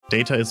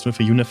data is with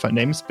a unified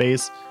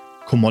namespace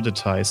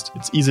commoditized.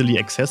 It's easily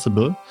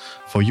accessible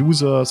for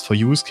users, for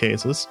use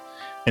cases.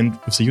 And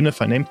with the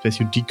unified namespace,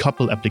 you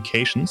decouple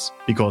applications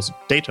because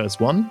data is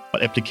one,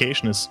 but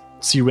application is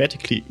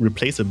theoretically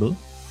replaceable.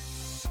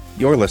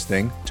 You're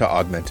listening to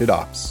Augmented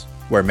Ops,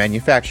 where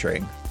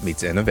manufacturing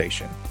meets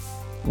innovation.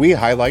 We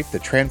highlight the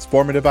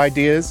transformative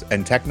ideas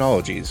and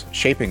technologies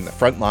shaping the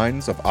front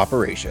lines of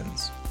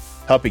operations,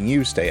 helping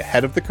you stay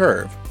ahead of the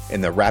curve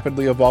in the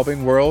rapidly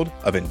evolving world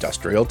of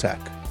industrial tech.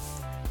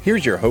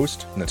 Here's your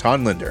host,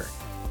 Natan Linder,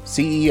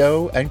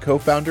 CEO and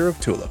co-founder of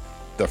Tulip,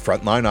 the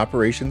frontline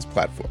operations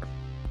platform.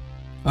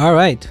 All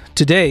right.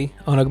 Today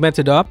on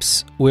Augmented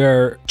Ops,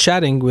 we're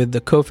chatting with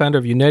the co-founder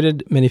of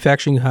United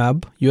Manufacturing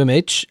Hub,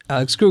 UMH,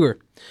 Alex Krüger.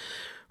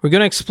 We're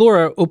going to explore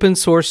our open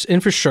source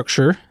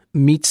infrastructure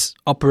meets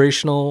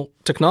operational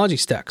technology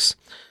stacks.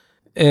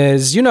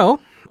 As you know,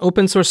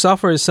 open source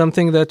software is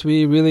something that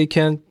we really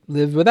can't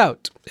live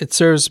without. It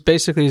serves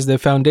basically as the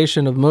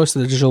foundation of most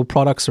of the digital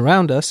products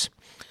around us,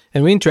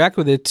 and we interact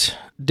with it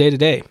day to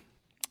day.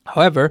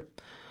 However,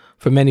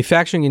 for the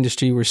manufacturing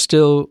industry, we're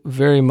still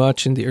very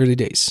much in the early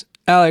days.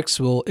 Alex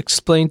will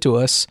explain to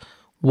us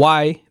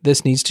why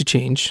this needs to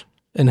change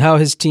and how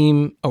his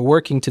team are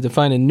working to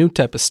define a new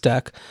type of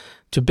stack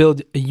to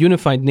build a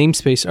unified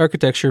namespace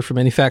architecture for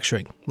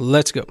manufacturing.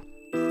 Let's go.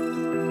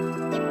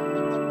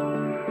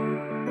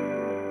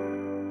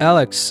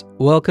 Alex,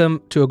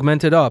 welcome to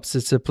Augmented Ops.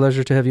 It's a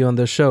pleasure to have you on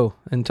the show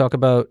and talk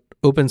about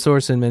open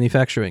source and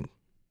manufacturing.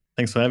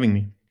 Thanks for having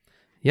me.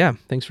 Yeah,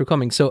 thanks for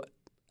coming. So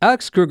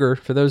Alex Krüger,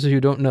 for those of you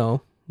who don't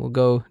know, we'll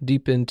go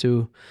deep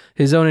into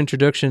his own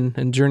introduction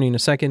and journey in a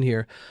second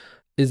here,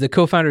 is the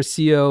co-founder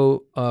CEO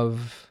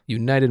of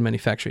United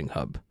Manufacturing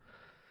Hub.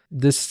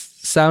 This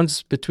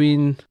sounds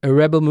between a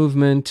rebel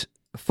movement,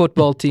 a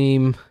football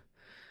team,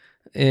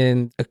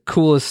 and a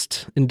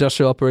coolest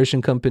industrial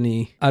operation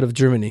company out of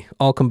Germany,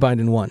 all combined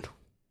in one.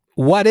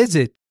 What is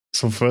it?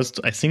 So first,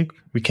 I think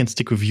we can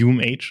stick with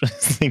UMH. I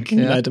think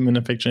United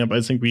Manufacturing Hub.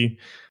 I think we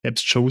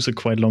perhaps chose a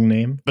quite long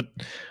name, but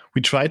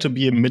we try to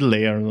be a middle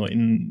layer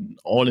in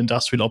all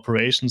industrial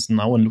operations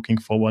now and looking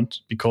forward,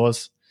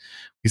 because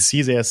we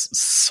see there's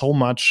so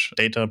much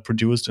data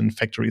produced in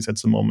factories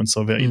at the moment.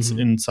 So where it's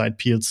inside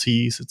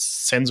PLCs,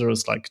 it's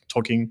sensors like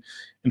talking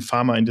in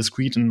pharma and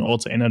discrete and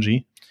also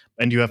energy.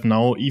 And you have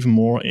now even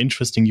more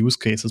interesting use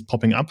cases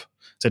popping up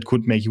that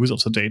could make use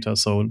of the data.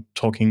 So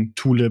talking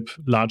Tulip,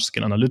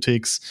 large-scale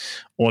analytics,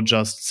 or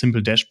just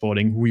simple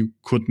dashboarding, we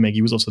could make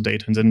use of the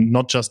data. And then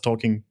not just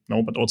talking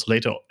now, but also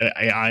later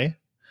AI,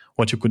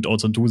 what you could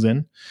also do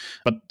then.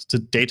 But the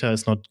data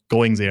is not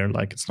going there.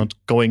 Like it's not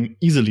going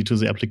easily to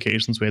the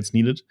applications where it's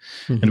needed.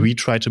 And we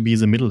try to be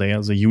the middle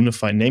layer, the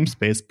unified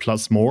namespace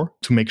plus more,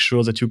 to make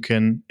sure that you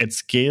can, at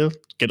scale,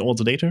 get all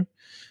the data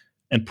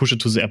and push it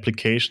to the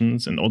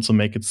applications and also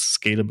make it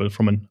scalable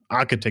from an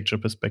architecture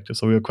perspective.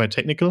 So we are quite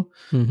technical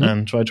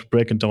and try to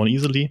break it down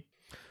easily.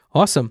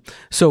 Awesome.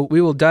 So we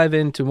will dive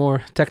into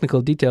more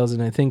technical details.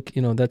 And I think,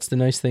 that's the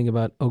nice thing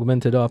about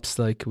Augmented Ops.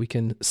 Like we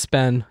can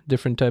span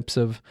different types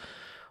of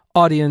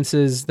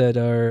audiences that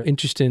are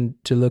interested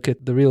to look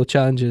at the real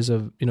challenges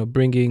of,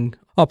 bringing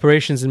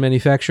operations and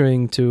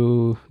manufacturing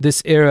to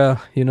this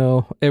era.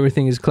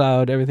 Everything is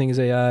cloud, everything is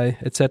AI,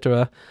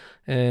 etc.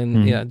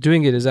 And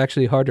doing it is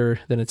actually harder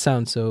than it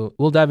sounds. So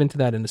we'll dive into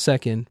that in a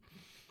second.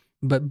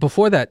 But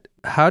before that,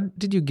 how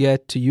did you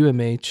get to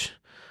UMH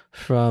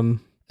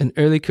from an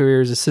early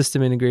career as a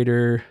system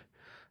integrator,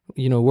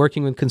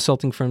 working with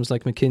consulting firms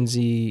like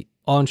McKinsey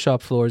on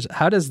shop floors?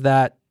 How does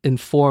that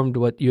inform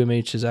what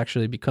UMH is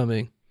actually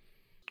becoming?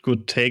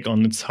 Good take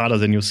on it's harder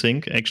than you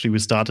think. Actually, we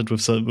started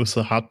with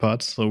the hard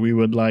part. So we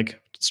were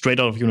like straight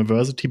out of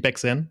university back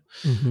then.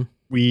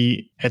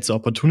 We had the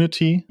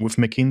opportunity with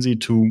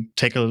McKinsey to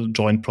tackle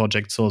joint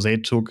projects. So they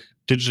took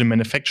digital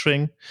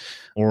manufacturing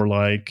or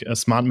like a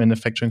smart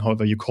manufacturing,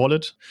 however you call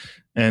it.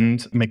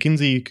 And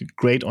McKinsey,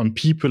 great on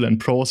people and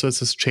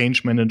processes,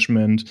 change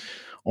management,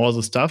 all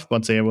the stuff.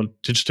 But they were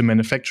digital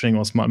manufacturing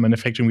or smart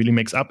manufacturing really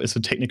makes up as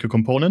a technical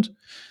component,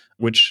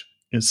 which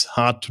is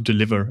hard to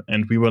deliver.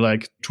 And we were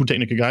like two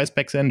technical guys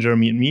back then,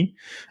 Jeremy and me.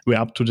 We're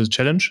up to this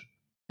challenge.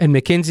 And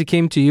McKinsey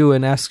came to you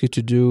and asked you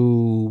to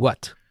do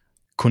what?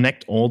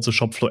 Connect all the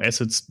shop floor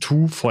assets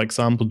to, for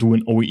example, do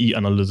an OEE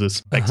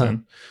analysis back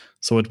then.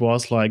 So it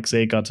was like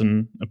they got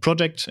a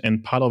project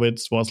and part of it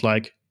was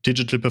like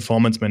digital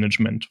performance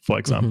management, for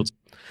example.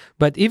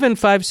 But even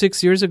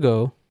 5-6 years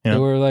ago, there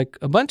were like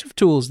a bunch of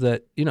tools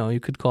that, you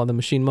could call them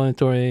machine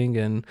monitoring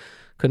and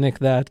connect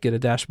that, get a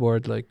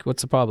dashboard. Like,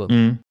 what's the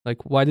problem?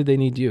 Like, why did they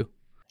need you?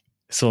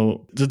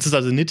 So this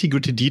are the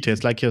nitty-gritty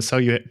details. Like you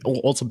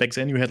also back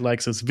then you had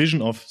like this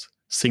vision of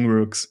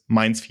ThingWorx,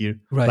 MindSphere,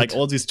 like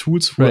all these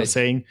tools who are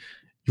saying,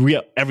 we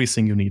are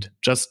everything you need.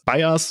 Just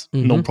buy us,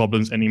 no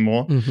problems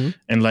anymore.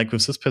 And like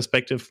with this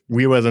perspective,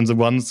 we were then the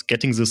ones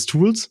getting these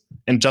tools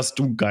and just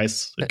do,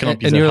 guys. It cannot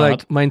be that hard. And you're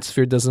like,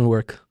 MindSphere doesn't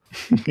work.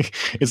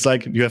 It's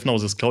like you have now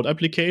this cloud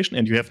application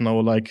and you have now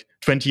like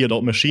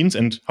 20-year-old machines,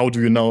 and how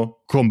do you now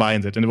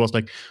combine that? And it was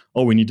like,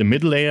 oh, we need a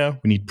middle layer,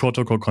 we need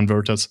protocol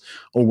converters.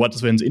 Oh, what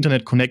is when the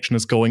internet connection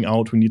is going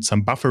out? We need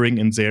some buffering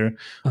in there.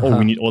 Oh,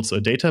 we need also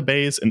a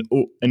database,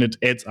 and it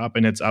adds up,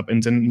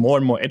 and then more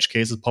and more edge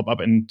cases pop up,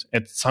 and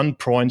at some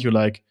point you're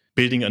like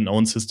building an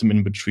own system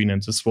in between.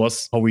 And this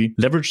was how we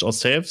leveraged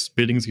ourselves,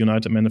 building the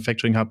United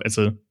Manufacturing Hub as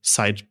a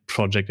side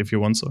project, if you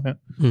want so. Yeah.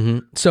 Mm-hmm.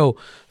 So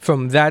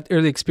from that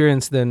early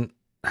experience, then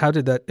how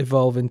did that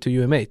evolve into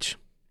UMH?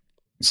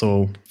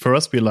 So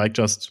first we like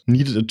just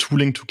needed a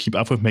tooling to keep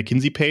up with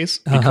McKinsey pace,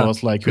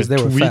 because like you had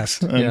 2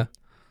 weeks.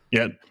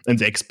 Yeah, and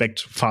they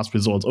expect fast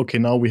results. Okay,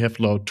 now we have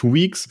 2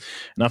 weeks,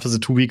 and after the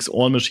 2 weeks,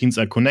 all machines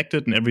are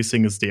connected and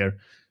everything is there.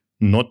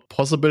 Not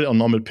possible on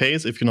normal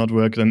pace if you're not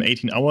working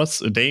 18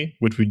 hours a day,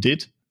 which we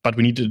did, but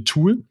we needed a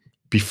tool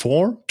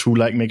before to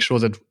like make sure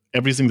that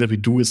everything that we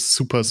do is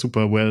super,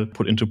 super well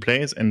put into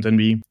place. And then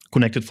we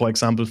connected, for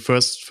example,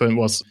 first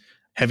was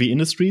heavy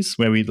industries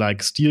where we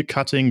like steel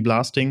cutting,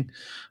 blasting.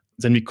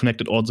 Then we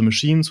connected all the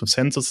machines with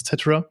sensors,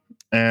 etc.,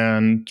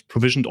 and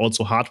provisioned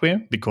also hardware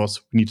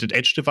because we needed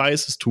edge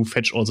devices to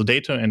fetch all the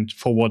data and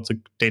forward the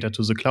data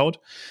to the cloud.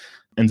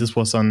 And this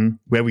was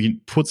where we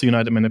put the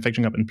United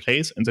Manufacturing Hub in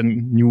place, and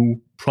then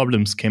new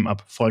problems came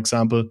up. For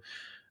example,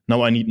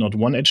 now I need not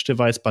one edge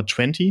device, but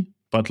 20.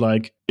 But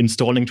like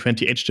installing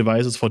 20 edge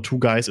devices for 2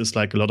 guys is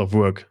like a lot of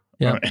work.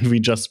 Yeah. And we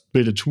just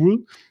built a tool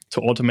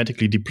to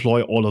automatically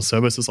deploy all the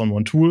services on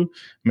one tool,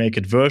 make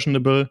it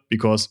versionable,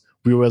 because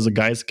we were the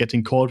guys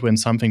getting called when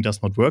something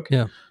does not work.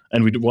 Yeah.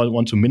 And we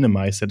want to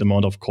minimize that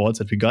amount of calls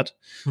that we got.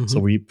 Mm-hmm. So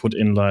we put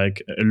in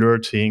like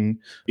alerting,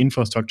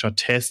 infrastructure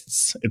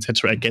tests,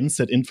 etc. against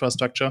that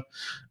infrastructure.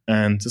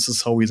 And this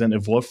is how we then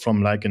evolved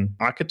from like an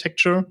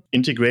architecture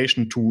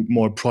integration to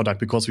more product,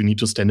 because we need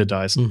to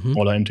standardize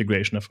all our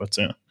integration efforts.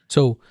 Yeah.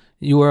 So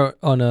you were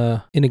on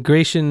a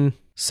integration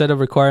set of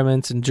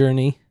requirements and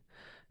journey,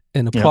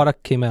 and a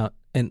product came out.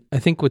 And I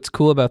think what's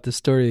cool about this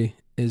story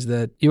is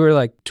that you were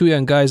like 2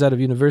 young guys out of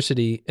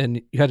university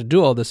and you had to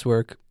do all this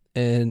work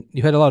and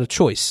you had a lot of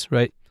choice,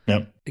 right?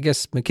 Yeah. I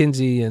guess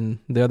McKinsey and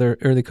the other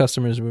early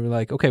customers were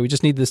like, okay, we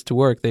just need this to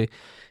work. They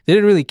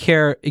didn't really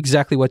care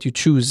exactly what you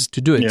choose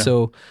to do it. Yeah.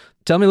 So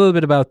tell me a little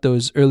bit about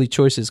those early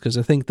choices, because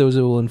I think those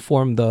will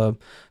inform the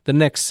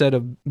next set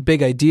of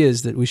big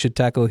ideas that we should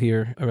tackle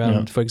here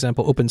around, for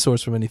example, open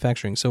source for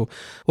manufacturing. So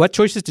what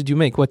choices did you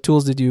make? What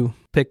tools did you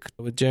pick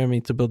with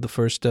Jeremy to build the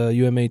first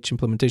UMH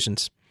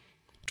implementations?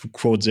 To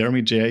quote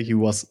Jeremy J., he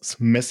was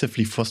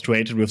massively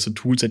frustrated with the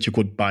tools that you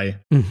could buy.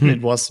 Mm-hmm.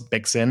 It was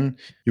back then,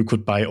 you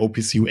could buy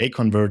OPC UA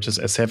converters,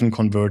 S7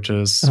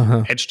 converters,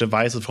 edge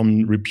devices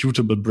from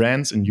reputable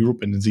brands in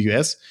Europe and in the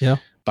US. Yeah.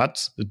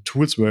 But the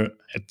tools were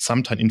at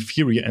some time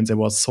inferior, and there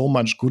was so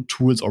much good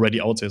tools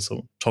already out there.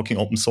 So talking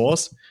open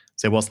source,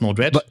 there was no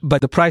dread.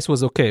 But the price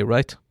was okay,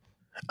 right?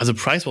 The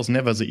price was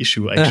never the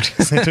issue,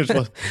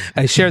 actually.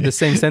 I share the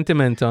same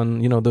sentiment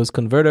on, those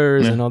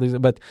converters and all these.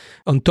 But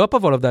on top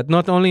of all of that,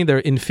 not only they're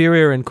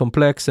inferior and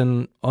complex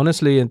and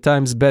honestly, in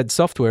times, bad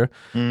software,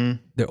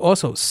 they're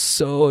also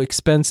so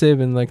expensive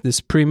and like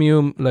this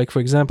premium. Like, for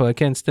example, I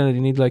can't stand it.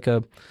 You need like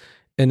an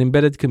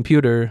embedded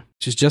computer,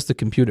 which is just a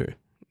computer.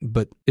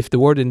 But if the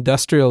word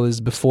industrial is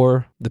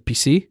before the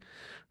PC,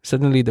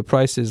 suddenly the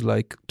price is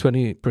like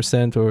 20%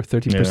 or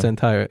 30%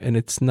 higher, and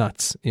it's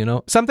nuts,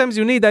 Sometimes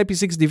you need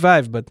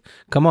IP65, but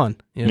come on,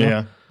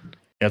 Yeah,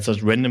 it's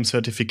just random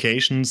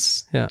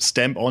certifications,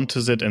 stamp onto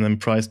it, and then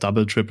price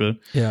double, triple.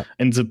 Yeah.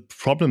 And the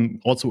problem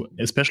also,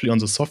 especially on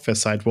the software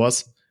side,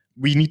 was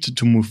we needed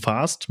to move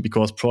fast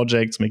because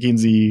projects,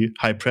 McKinsey,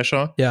 high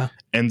pressure. Yeah.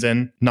 And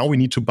then now we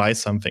need to buy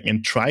something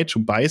and try to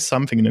buy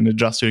something in an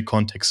industrial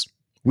context.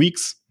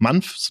 Weeks,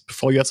 months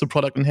before you have the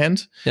product in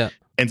hand. Yeah.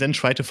 And then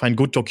try to find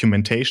good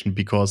documentation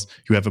because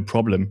you have a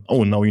problem.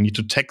 Oh, now you need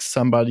to text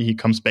somebody. He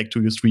comes back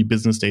to you 3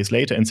 business days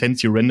later and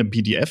sends you a random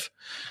PDF,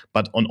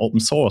 but on open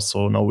source.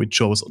 So now it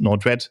shows no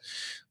dread.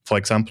 For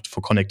example,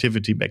 for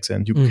connectivity back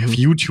then, you have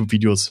YouTube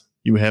videos.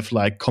 You have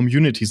like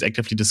communities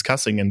actively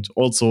discussing, and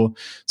also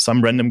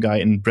some random guy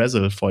in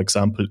Brazil, for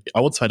example,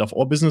 outside of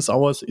all business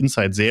hours,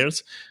 inside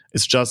theirs,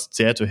 is just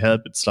there to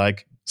help. It's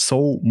like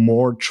so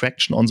more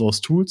traction on those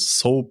tools,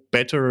 so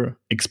better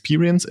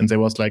experience. And there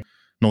was like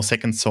no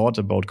second thought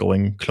about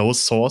going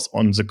closed source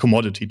on the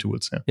commodity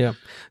tools. Yeah.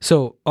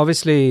 So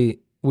obviously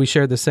we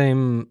share the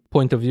same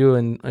point of view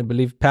and I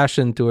believe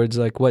passion towards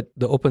like what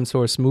the open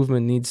source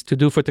movement needs to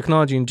do for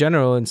technology in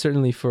general and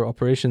certainly for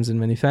operations and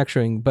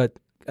manufacturing. But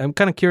I'm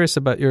kind of curious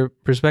about your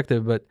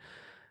perspective, but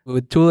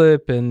with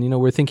Tulip and,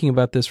 we're thinking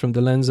about this from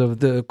the lens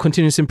of the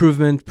continuous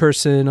improvement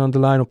person on the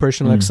line,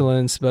 operational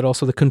excellence, but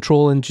also the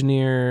control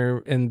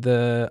engineer and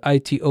the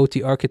IT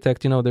OT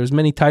architect. There's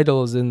many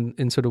titles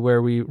in sort of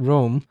where we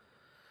roam.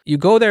 You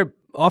go there,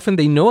 often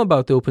they know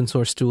about the open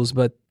source tools,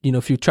 but,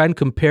 if you try and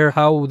compare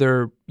how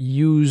they're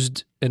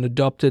used and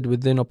adopted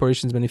within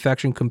operations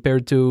manufacturing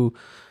compared to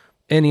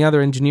any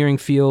other engineering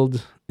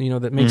field,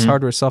 that makes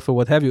hardware, software,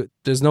 what have you,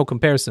 there's no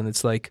comparison.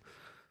 It's like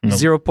No.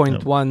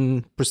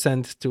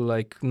 0.1% to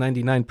like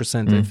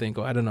 99%, I think,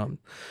 or I don't know.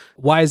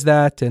 Why is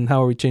that, and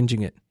how are we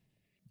changing it?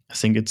 I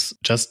think it's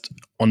just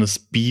on a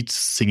speed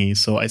thingy.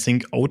 So I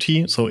think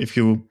OT, so if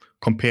you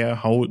compare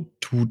how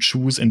to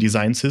choose and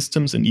design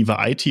systems in either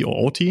IT or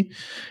OT,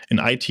 and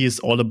IT is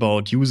all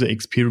about user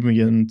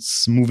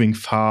experience, moving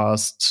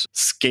fast,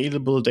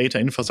 scalable data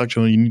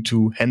infrastructure. You need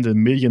to handle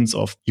millions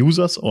of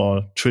users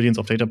or trillions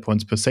of data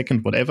points per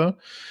second, whatever.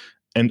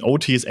 And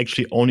OT is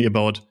actually only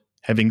about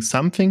having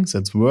something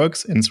that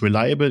works and is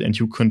reliable, and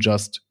you can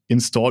just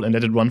install and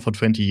let it run for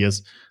 20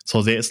 years.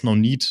 So there is no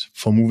need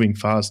for moving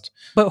fast.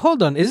 But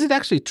hold on, is it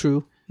actually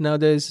true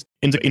nowadays?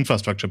 In the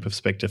infrastructure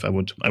perspective, I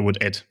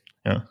would add.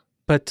 Yeah.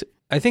 But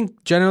I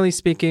think generally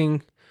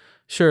speaking,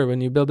 sure,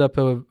 when you build up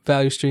a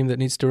value stream that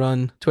needs to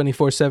run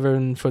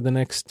 24/7 for the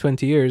next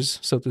 20 years,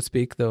 so to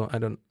speak, though I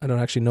don't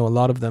actually know a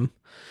lot of them.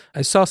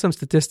 I saw some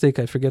statistic,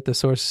 I forget the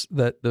source,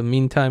 that the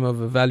mean time of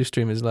a value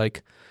stream is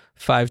like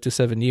 5 to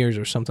 7 years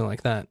or something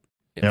like that.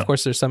 Yeah. Of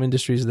course, there's some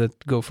industries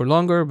that go for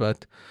longer,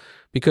 but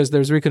because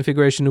there's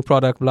reconfiguration, new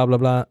product, blah, blah,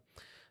 blah.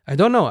 I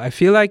don't know. I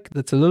feel like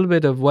that's a little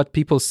bit of what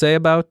people say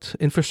about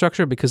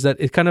infrastructure, because that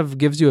it kind of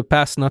gives you a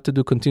pass not to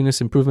do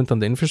continuous improvement on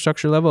the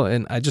infrastructure level.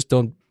 And I just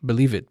don't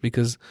believe it,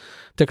 because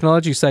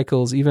technology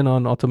cycles, even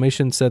on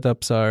automation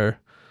setups,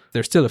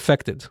 they're still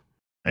affected.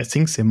 I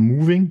think they're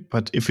moving,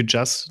 but if you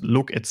just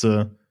look at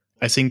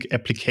I think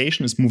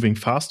application is moving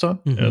faster.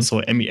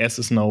 So MES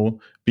is now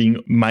being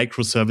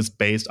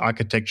microservice-based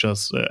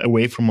architectures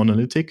away from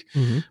monolithic.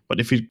 But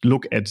if you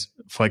look at,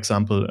 for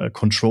example,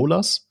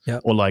 controllers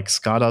or like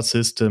SCADA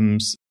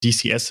systems,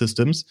 DCS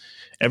systems,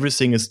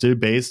 everything is still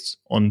based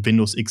on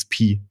Windows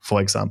XP, for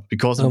example,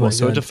 because it was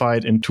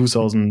certified in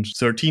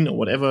 2013 or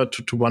whatever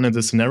to run in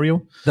this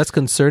scenario. That's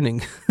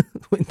concerning.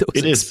 Windows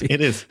XP.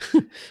 It is.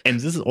 And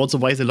this is also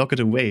why they lock it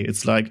away.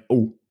 It's like,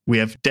 we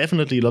have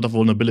definitely a lot of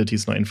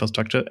vulnerabilities in our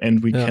infrastructure,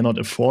 and we cannot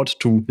afford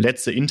to let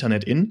the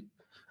internet in.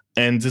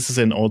 And this is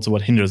then also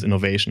what hinders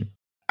innovation.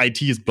 IT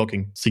is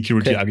blocking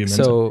security arguments.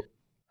 So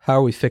how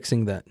are we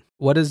fixing that?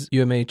 What is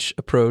UMH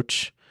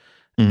approach,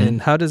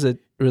 and how does it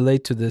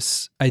relate to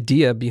this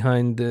idea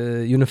behind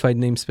the unified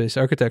namespace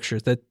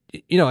architecture that,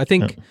 I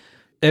think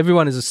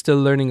everyone is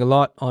still learning a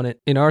lot on it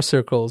in our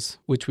circles,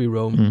 which we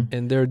roam,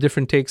 and there are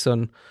different takes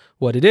on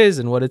what it is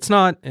and what it's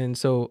not. And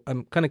so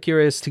I'm kind of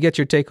curious to get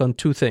your take on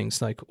two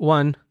things. Like,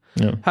 one,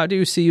 how do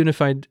you see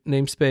unified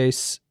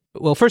namespace?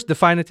 Well, first,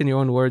 define it in your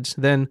own words.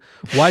 Then,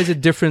 why is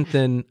it different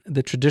than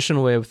the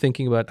traditional way of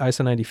thinking about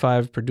ISO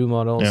 95, Purdue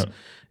models? Yeah.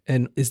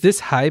 And is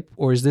this hype,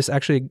 or is this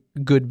actually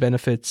good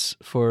benefits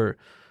for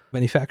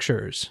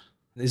manufacturers?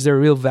 Is there a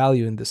real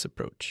value in this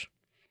approach?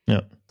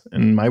 Yeah.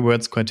 In my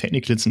words, quite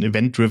technically, it's an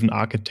event-driven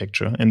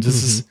architecture. And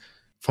this is,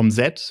 from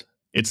that,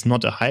 it's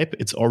not a hype.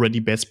 It's already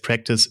best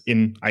practice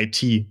in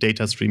IT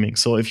data streaming.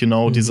 So if you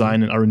now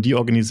design an R&D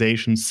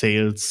organization,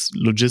 sales,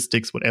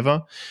 logistics,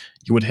 whatever,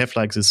 you would have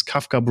like this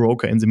Kafka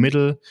broker in the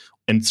middle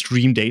and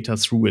stream data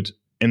through it.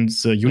 And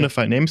the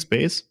unified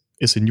namespace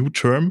is a new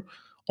term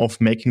of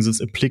making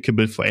this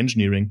applicable for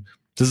engineering.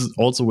 This is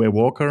also where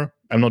Walker,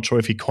 I'm not sure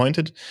if he coined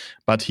it,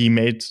 but he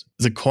made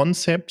the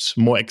concept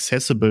more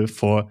accessible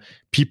for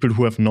people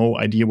who have no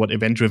idea what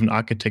event-driven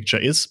architecture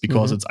is,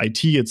 because it's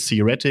IT, it's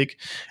theoretic,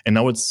 and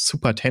now it's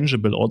super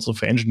tangible also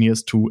for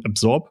engineers to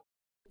absorb.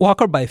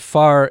 Walker by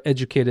far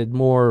educated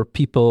more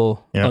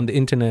people on the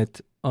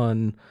internet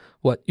on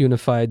what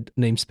unified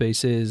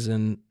namespace is,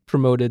 and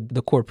promoted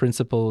the core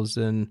principles,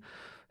 and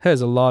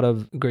has a lot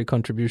of great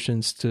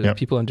contributions to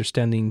people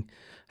understanding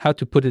how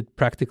to put it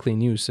practically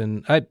in use.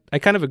 And I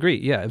kind of agree.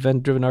 Yeah,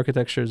 event-driven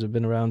architectures have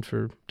been around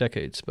for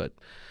decades. But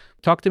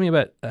talk to me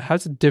about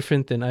how's it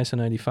different than ISO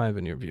 95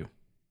 in your view?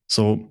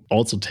 So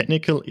also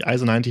technical,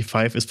 ISO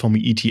 95 is for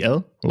me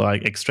ETL,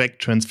 like extract,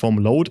 transform,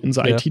 load in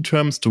the IT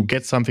terms, to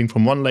get something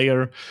from one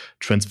layer,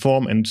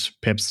 transform, and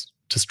perhaps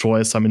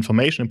destroy some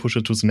information and push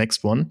it to the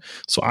next one.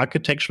 So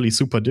architecturally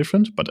super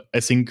different, but I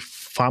think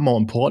far more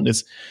important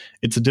is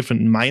it's a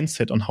different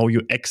mindset on how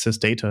you access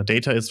data.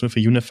 Data is, with a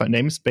unified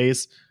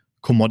namespace,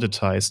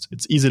 commoditized.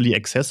 It's easily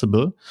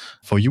accessible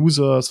for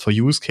users, for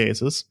use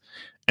cases.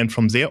 And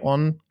from there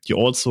on, you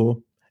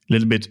also a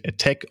little bit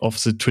attack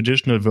of the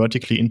traditional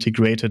vertically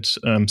integrated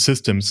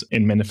systems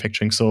in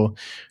manufacturing. So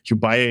you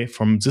buy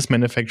from this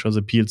manufacturer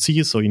the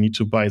PLC, so you need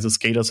to buy the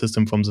SCADA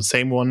system from the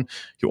same one.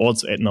 You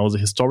also add now the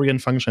historian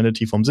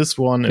functionality from this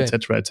one,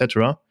 etc.,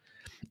 etc.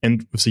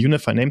 And with the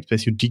unified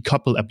namespace, you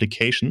decouple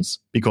applications,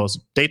 because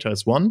data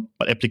is one,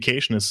 but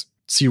application is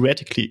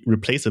theoretically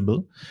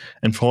replaceable.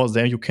 And for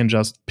there, you can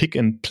just pick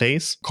and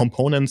place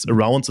components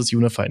around this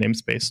unified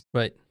namespace.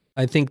 Right.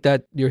 I think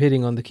that you're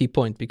hitting on the key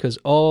point, because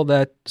all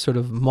that sort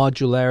of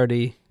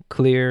modularity,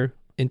 clear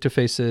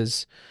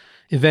interfaces,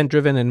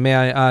 event-driven, and may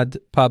I add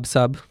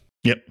pub-sub.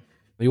 Yep.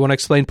 You want to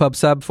explain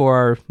pub-sub for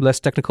our less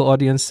technical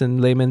audience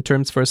in layman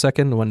terms for a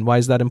second? Why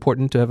is that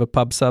important to have a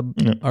pub-sub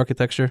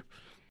architecture?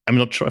 I'm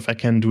not sure if I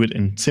can do it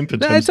in simple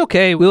terms. It's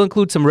okay. We'll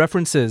include some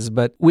references,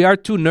 but we are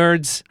two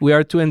nerds. We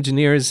are two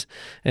engineers,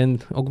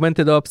 and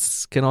augmented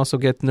ops can also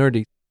get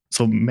nerdy.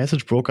 So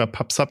message broker,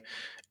 pub-sub,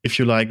 if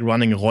you like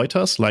running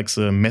Reuters, like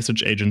the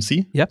message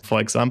agency, for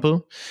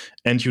example,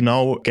 and you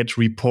now get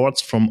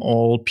reports from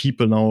all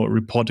people now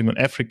reporting on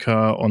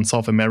Africa, on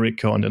South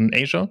America, and in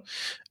Asia,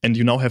 and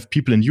you now have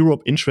people in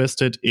Europe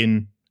interested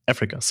in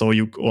Africa. So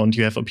you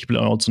have people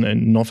also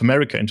in North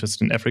America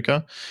interested in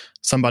Africa.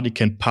 Somebody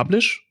can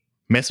publish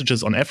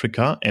messages on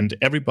Africa, and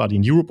everybody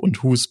in Europe and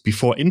who's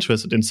before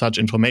interested in such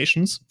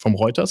informations from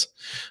Reuters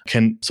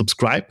can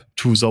subscribe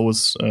to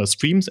those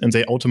streams, and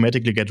they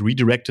automatically get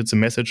redirected the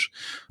message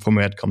from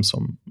where it comes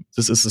from.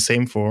 This is the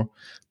same for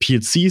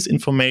PLC's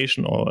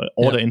information or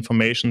order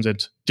information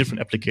that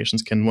different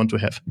applications can want to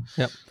have.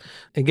 Yeah.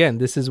 Again,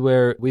 this is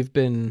where we've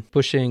been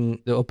pushing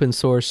the open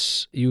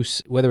source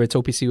use, whether it's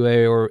OPC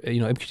UA or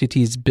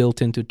MQTT is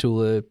built into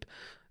Tulip.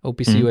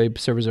 OPC UA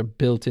servers are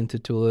built into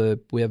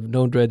Tulip. We have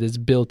Node-RED is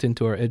built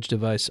into our edge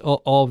device.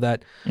 All of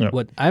that. Yep.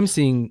 What I'm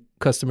seeing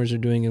customers are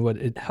doing and what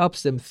it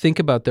helps them think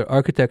about their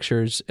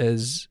architectures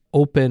as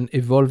open,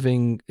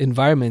 evolving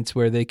environments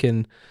where they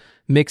can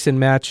mix and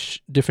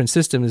match different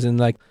systems. And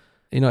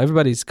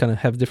everybody's kind of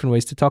have different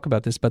ways to talk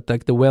about this, but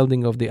like the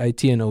welding of the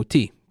IT and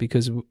OT,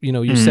 because,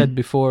 you said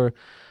before,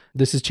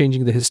 this is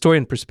changing the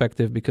historian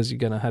perspective because you're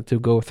going to have to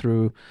go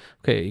through,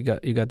 okay,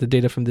 you got the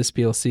data from this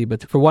PLC,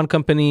 but for one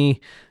company,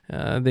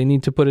 they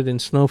need to put it in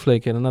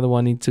Snowflake and another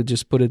one needs to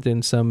just put it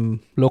in some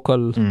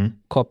local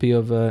copy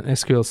of an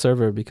SQL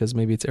server because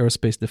maybe it's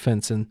aerospace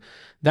defense. And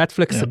that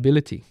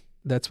flexibility,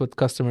 that's what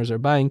customers are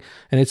buying.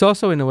 And it's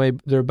also, in a way,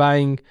 they're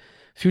buying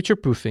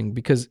future-proofing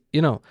because,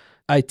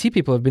 IT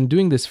people have been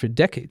doing this for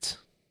decades.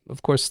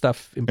 Of course,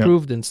 stuff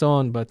improved and so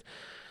on, but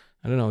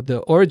I don't know, the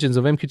origins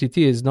of MQTT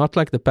is not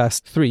like the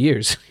past 3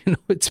 years.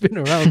 It's been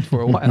around for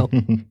a while.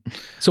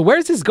 So where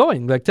is this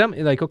going? Like, tell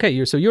me, like, okay,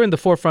 you're in the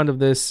forefront of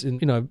this,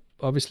 and I've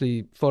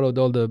obviously followed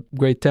all the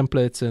great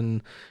templates,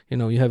 and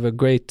you have a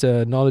great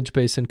knowledge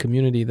base and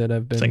community that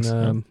I've been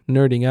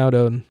nerding out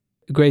on.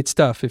 Great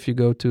stuff. If you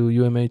go to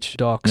UMH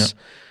docs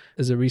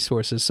as a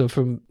resources. So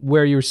from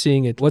where you're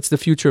seeing it, what's the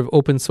future of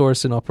open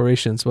source and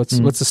operations? What's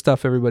the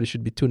stuff everybody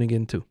should be tuning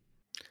into?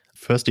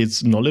 Firstly,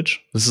 it's knowledge.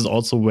 This is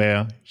also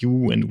where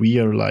you and we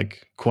are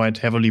like quite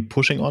heavily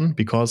pushing on,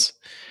 because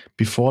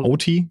before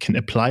OT can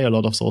apply a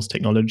lot of those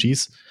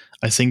technologies,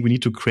 I think we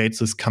need to create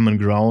this common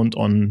ground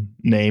on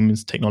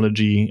names,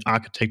 technology,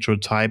 architectural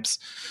types.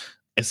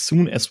 As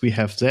soon as we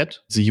have that,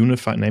 the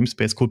unified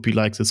namespace could be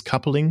like this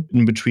coupling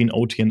in between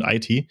OT and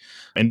IT,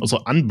 and also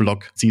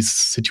unblock these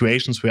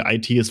situations where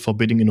IT is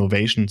forbidding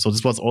innovation. So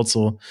this was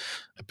also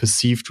a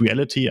perceived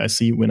reality I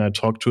see when I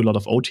talk to a lot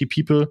of OT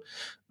people.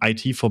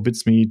 IT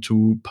forbids me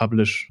to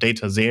publish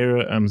data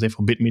there. They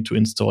forbid me to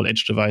install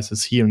edge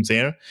devices here and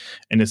there.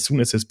 And as soon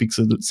as they speak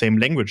the same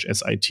language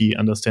as IT,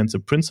 understands the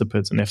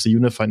principles, and have the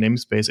unified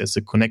namespace as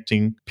the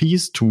connecting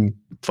piece to,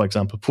 for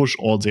example, push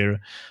all their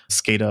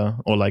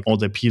SCADA or like all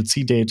their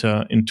PLC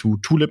data into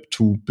Tulip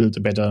to build a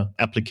better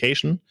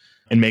application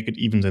and make it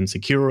even then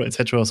secure,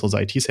 etc. So the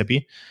IT is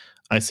happy.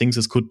 I think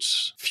this could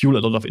fuel a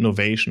lot of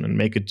innovation and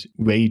make it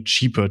way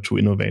cheaper to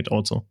innovate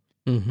also.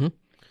 Mm-hmm.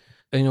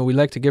 We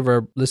like to give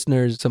our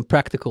listeners some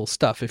practical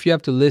stuff. If you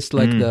have to list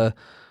like the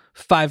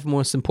 5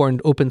 most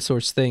important open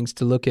source things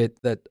to look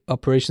at that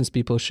operations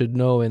people should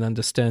know and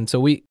understand. So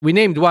we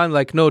named one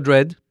like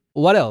Node-RED.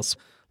 What else?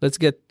 Let's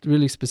get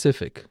really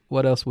specific.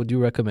 What else would you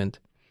recommend?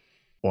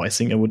 Well, I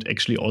think I would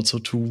actually also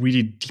to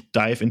really deep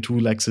dive into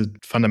like the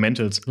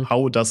fundamentals. Mm-hmm.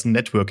 How does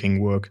networking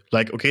work?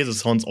 Like, okay,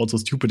 this sounds also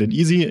stupid and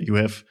easy. You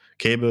have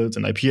cables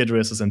and IP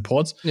addresses and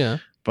ports. Yeah.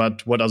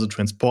 But what are the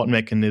transport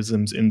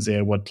mechanisms in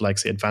there? What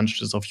like the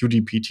advantages of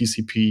UDP,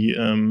 TCP,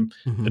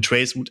 a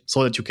trace route,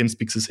 so that you can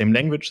speak the same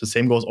language? The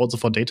same goes also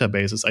for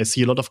databases. I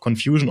see a lot of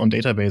confusion on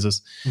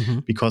databases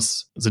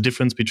because the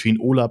difference between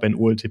OLAP and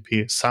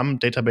OLTP. Some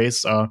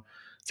databases are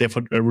there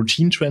for a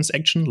routine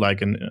transaction,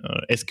 like an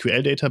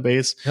SQL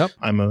database. Yep.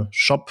 I'm a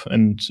shop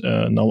and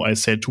now I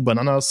sell 2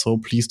 bananas, so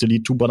please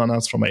delete 2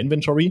 bananas from my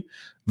inventory,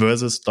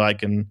 versus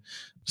like in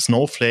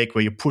Snowflake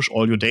where you push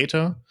all your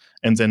data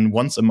and then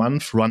once a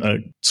month run a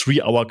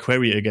 3-hour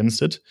query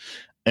against it.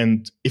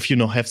 And if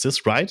you have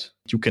this right,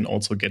 you can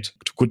also get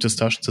to good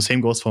discussions. The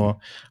same goes for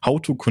how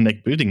to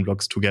connect building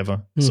blocks together.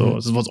 Mm-hmm. So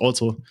this was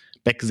also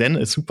back then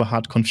a super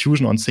hard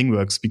confusion on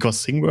ThingWorx,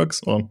 because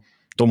ThingWorx, or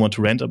don't want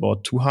to rant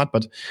about too hard,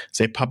 but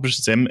they publish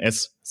them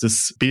as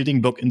this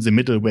building block in the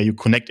middle where you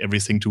connect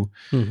everything to.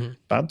 Mm-hmm.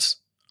 But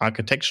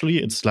architecturally,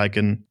 it's like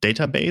a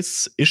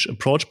database-ish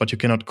approach, but you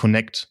cannot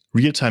connect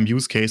real-time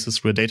use cases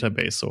through a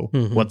database. So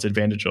what's the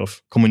advantage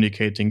of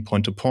communicating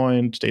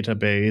point-to-point,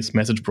 database,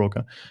 message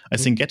broker? I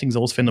think getting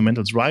those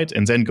fundamentals right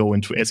and then go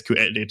into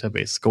SQL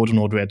database, go to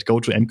Node-RED,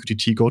 go to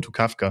MQTT, go to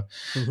Kafka.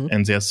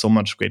 And there's so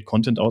much great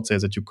content out there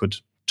that you could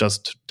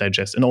just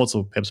digest, and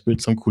also perhaps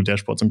build some cool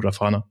dashboards in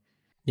Grafana.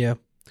 Yeah.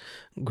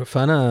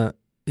 Grafana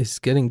is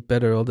getting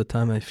better all the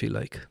time, I feel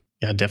like.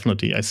 Yeah,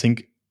 definitely. I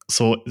think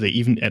so. They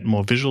even add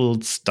more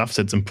visual stuff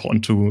that's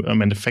important to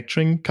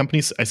manufacturing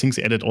companies. I think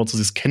they added also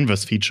this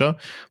canvas feature.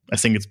 I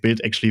think it's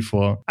built actually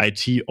for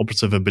IT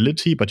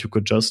observability, but you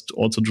could just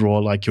also draw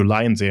like your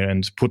line there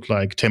and put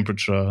like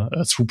temperature,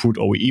 throughput,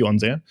 OEE on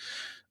there.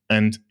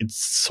 and it's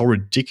so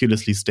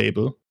ridiculously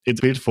stable. It's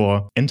built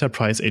for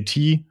enterprise AT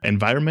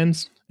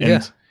environments,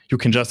 and you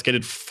can just get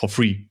it for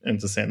free in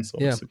the sense. So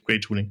it's a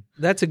great tooling.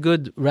 That's a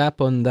good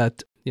wrap on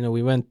that.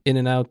 We went in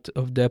and out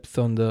of depth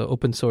on the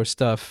open source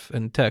stuff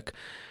and tech.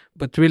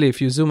 But really,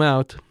 if you zoom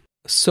out,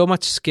 so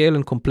much scale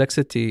and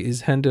complexity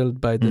is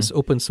handled by this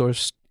open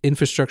source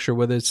infrastructure,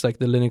 whether it's like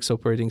the Linux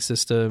operating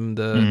system,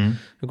 the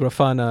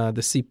Grafana,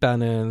 the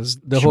cPanels,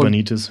 the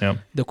Kubernetes,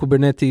 the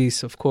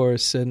Kubernetes, of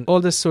course, and all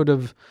this sort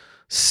of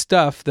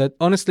stuff that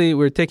honestly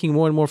we're taking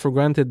more and more for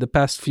granted the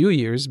past few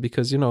years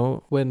because,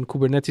 when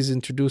Kubernetes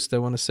introduced, I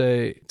want to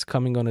say it's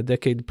coming on a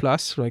decade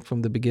plus, like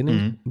from the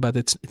beginning, but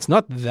it's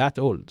not that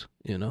old,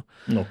 No.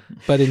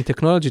 But in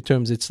technology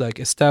terms, it's like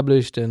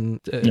established and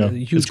a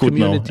huge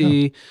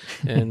community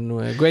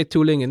and great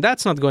tooling. And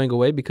that's not going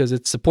away because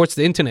it supports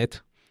the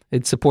internet.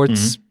 It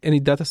supports any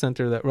data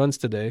center that runs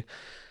today.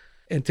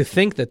 And to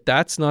think that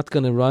that's not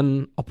going to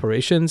run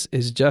operations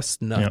is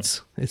just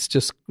nuts. It's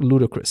just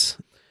ludicrous.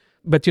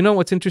 But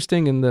what's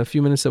interesting in the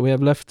few minutes that we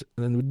have left,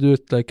 and we'll do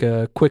it like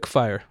a quick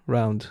fire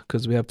round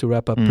because we have to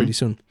wrap up pretty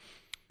soon.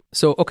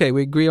 So, okay,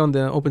 we agree on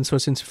the open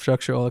source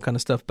infrastructure, all that kind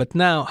of stuff. But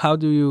now, how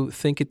do you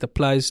think it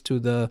applies to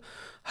the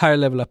higher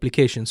level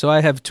application? So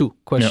I have two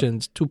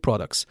questions, two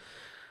products.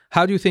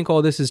 How do you think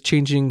all this is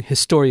changing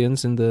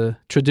historians in the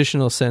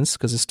traditional sense?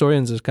 Because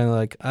historians are kind of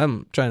like,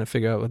 I'm trying to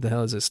figure out what the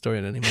hell is a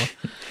historian anymore.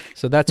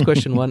 So that's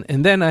question one.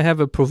 And then I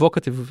have a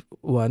provocative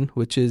one,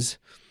 which is,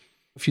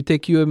 if you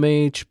take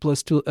UMH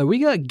plus tool, are we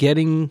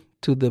getting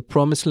to the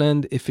promised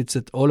land, if it's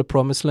at all a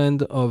promised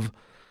land of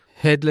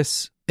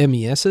headless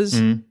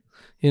MESs?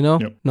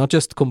 Not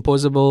just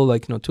composable,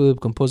 like Tulip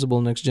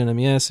composable next-gen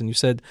MES. And you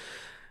said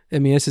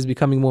MES is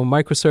becoming more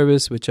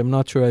microservice, which I'm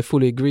not sure I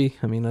fully agree.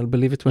 I mean, I'll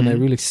believe it when I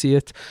really see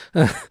it.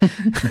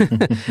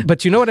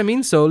 But you know what I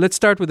mean? So let's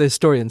start with the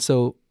historian.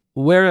 So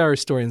where are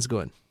historians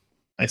going?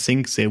 I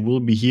think they will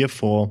be here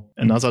for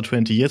another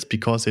 20 years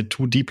because they're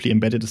too deeply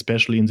embedded,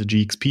 especially in the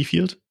GXP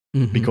field.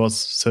 Because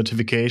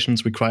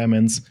certifications,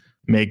 requirements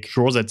make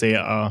sure that they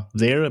are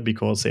there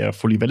because they are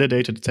fully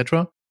validated,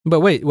 etc.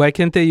 But wait, why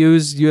can't they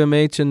use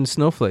UMH and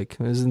Snowflake?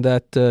 Isn't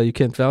that, you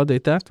can't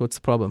validate that? What's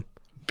the problem?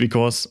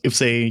 Because if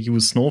they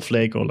use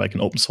Snowflake or like an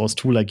open source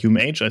tool like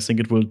UMH, I think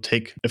it will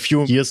take a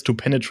few years to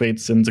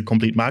penetrate in the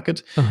complete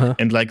market.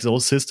 And like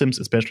those systems,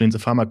 especially in the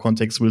pharma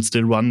context, will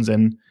still run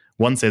then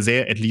once they're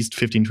there, at least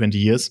 15, 20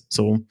 years.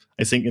 So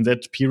I think in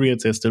that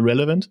period, they're still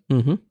relevant.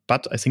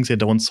 But I think they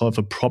don't solve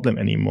a problem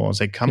anymore.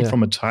 They come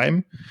from a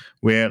time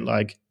where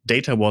like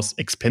data was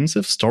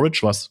expensive,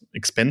 storage was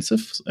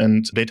expensive,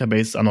 and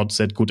databases are not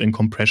that good in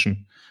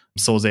compression.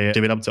 So they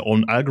developed their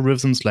own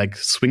algorithms like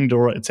swing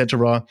door,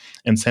 etc.,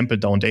 and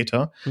sampled down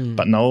data.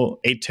 But now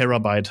 8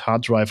 terabyte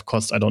hard drive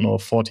costs, I don't know,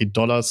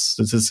 $40.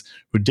 This is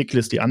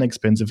ridiculously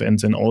inexpensive. And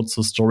then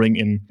also storing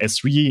in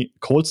S3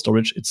 cold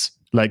storage, it's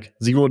like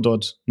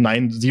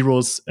 0.9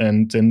 zeros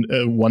and then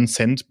 1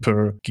 cent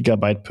per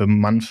gigabyte per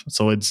month.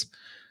 So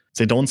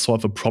they don't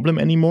solve a problem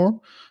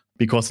anymore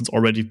because it's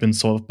already been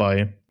solved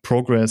by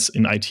progress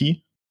in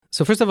IT.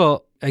 So first of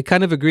all, I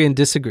kind of agree and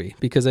disagree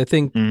because I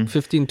think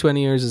 15,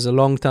 20 years is a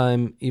long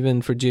time,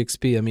 even for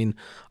GXP. I mean,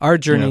 our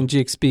journey in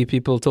GXP,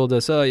 people told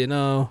us,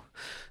 you'll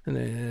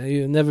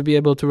never be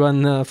able to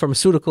run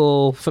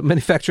pharmaceutical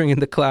manufacturing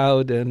in the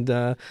cloud,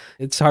 and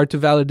it's hard to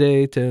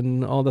validate,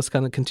 and all this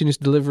kind of continuous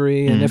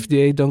delivery and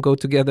FDA don't go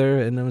together.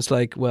 And I was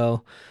like,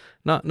 well,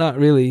 not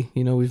really.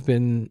 We've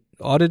been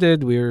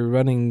audited. We're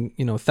running,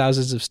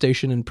 thousands of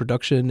station in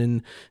production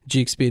in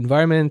GXP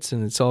environments,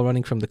 and it's all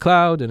running from the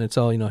cloud, and it's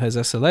all, has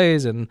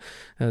SLAs and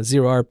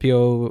zero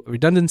RPO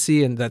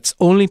redundancy, and that's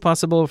only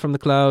possible from the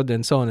cloud,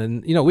 and so on.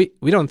 And,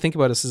 we don't think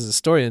about this as a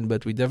historian,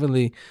 but we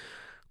definitely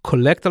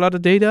collect a lot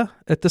of data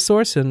at the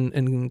source and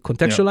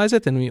contextualize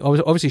it, and we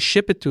obviously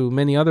ship it to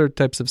many other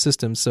types of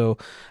systems. So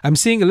I'm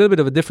seeing a little bit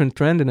of a different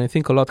trend, and I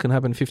think a lot can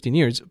happen in 15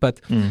 years.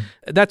 But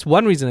that's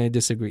one reason I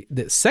disagree.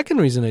 The second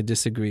reason I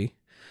disagree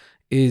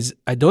is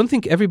I don't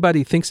think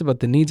everybody thinks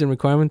about the needs and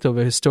requirements of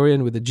a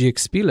historian with a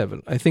GXP level.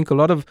 I think a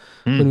lot of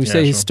when we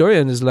say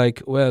historian is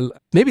like, well,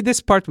 maybe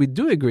this part we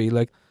do agree,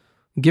 like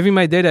giving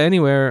my data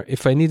anywhere,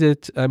 if I need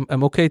it,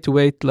 I'm okay to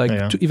wait like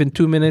even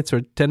 2 minutes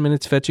or 10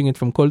 minutes fetching it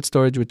from cold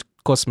storage, which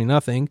costs me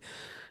nothing.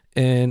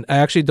 And I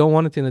actually don't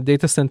want it in a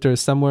data center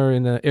somewhere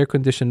in an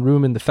air-conditioned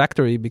room in the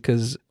factory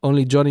because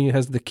only Johnny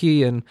has the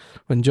key, and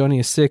when Johnny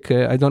is sick,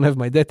 I don't have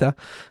my data.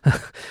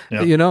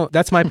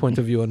 That's my point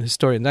of view on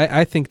historian.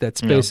 I think that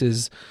space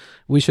is,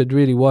 we should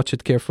really watch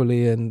it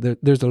carefully, and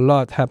there's a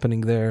lot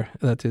happening there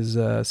that is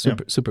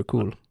super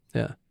cool.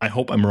 Yeah, I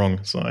hope I'm wrong.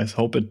 So I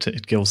hope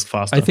it goes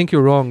faster. I think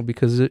you're wrong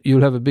because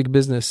you'll have a big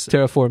business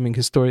terraforming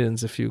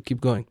historians if you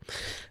keep going.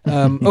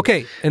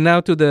 Okay, and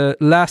now to the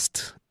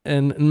last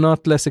and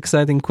not less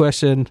exciting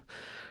question.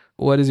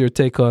 What is your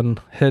take on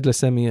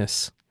headless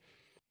MES?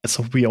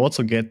 So we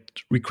also get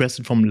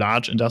requested from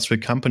large industrial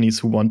companies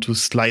who want to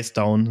slice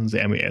down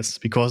the MES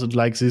because it's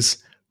like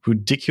this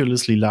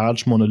ridiculously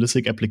large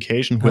monolithic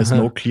application who has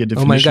no clear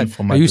definition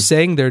for Are you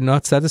saying they're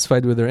not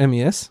satisfied with their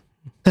MES?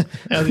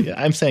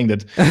 I'm saying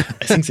that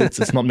I think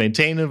it's not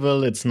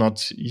maintainable, it's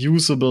not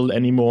usable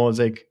anymore.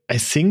 Like, I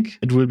think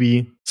it will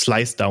be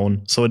sliced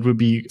down. So it will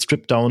be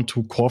stripped down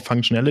to core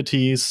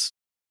functionalities,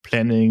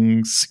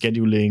 planning,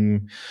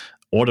 scheduling,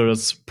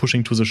 orders,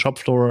 pushing to the shop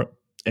floor.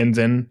 And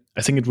then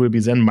I think it will be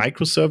then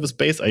microservice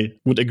based. I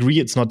would agree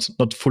it's not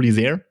fully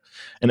there.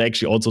 And I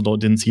actually also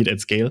didn't see it at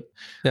scale.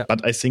 Yeah.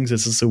 But I think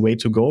this is the way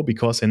to go,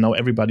 because now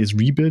everybody's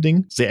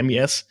rebuilding the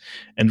MES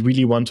and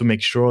really want to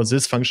make sure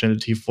this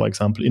functionality, for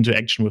example,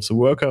 interaction with the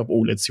worker,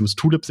 let's use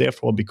Tulip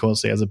therefore,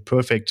 because there's a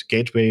perfect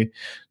gateway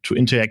to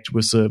interact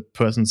with the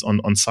persons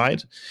on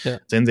site. Yeah.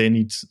 Then they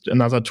need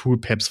another tool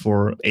perhaps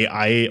for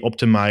AI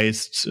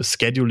optimized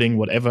scheduling,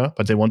 whatever,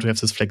 but they want to have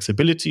this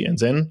flexibility. And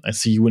then I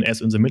see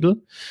UNS in the middle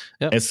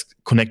as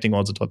connecting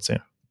all the dots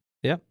there.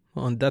 Yeah,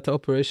 on data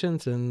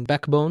operations and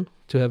backbone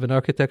to have an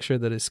architecture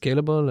that is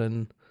scalable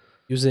and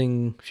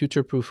using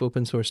future-proof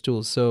open source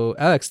tools. So,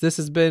 Alex, this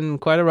has been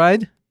quite a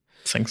ride.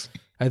 Thanks.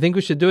 I think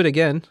we should do it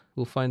again.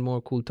 We'll find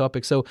more cool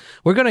topics. So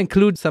we're going to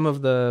include some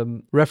of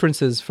the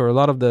references for a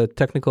lot of the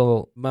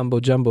technical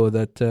mambo-jumbo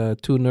that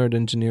two nerd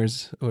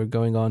engineers are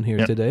going on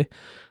here today.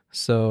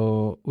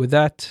 So with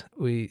that,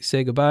 we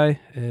say goodbye,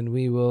 and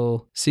we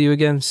will see you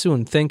again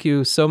soon. Thank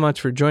you so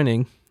much for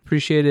joining.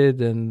 Appreciate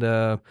it. And,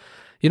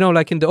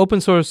 like in the open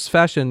source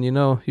fashion,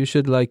 you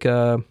should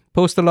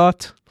post a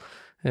lot.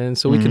 And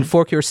so we can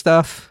fork your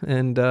stuff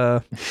and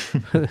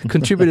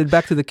contribute it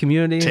back to the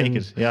community. Take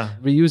it,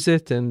 reuse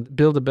it and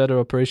build a better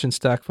operation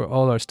stack for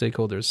all our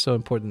stakeholders. So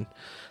important.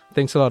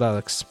 Thanks a lot,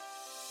 Alex.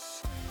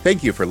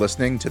 Thank you for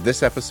listening to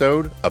this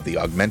episode of the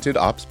Augmented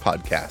Ops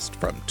podcast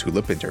from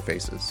Tulip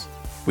Interfaces.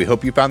 We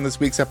hope you found this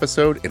week's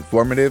episode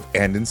informative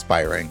and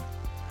inspiring.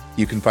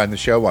 You can find the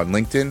show on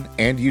LinkedIn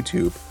and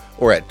YouTube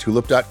or at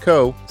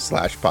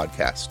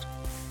tulip.co/podcast.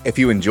 If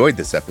you enjoyed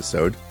this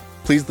episode,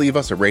 please leave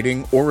us a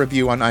rating or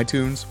review on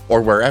iTunes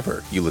or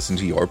wherever you listen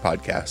to your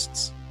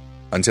podcasts.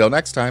 Until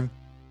next time.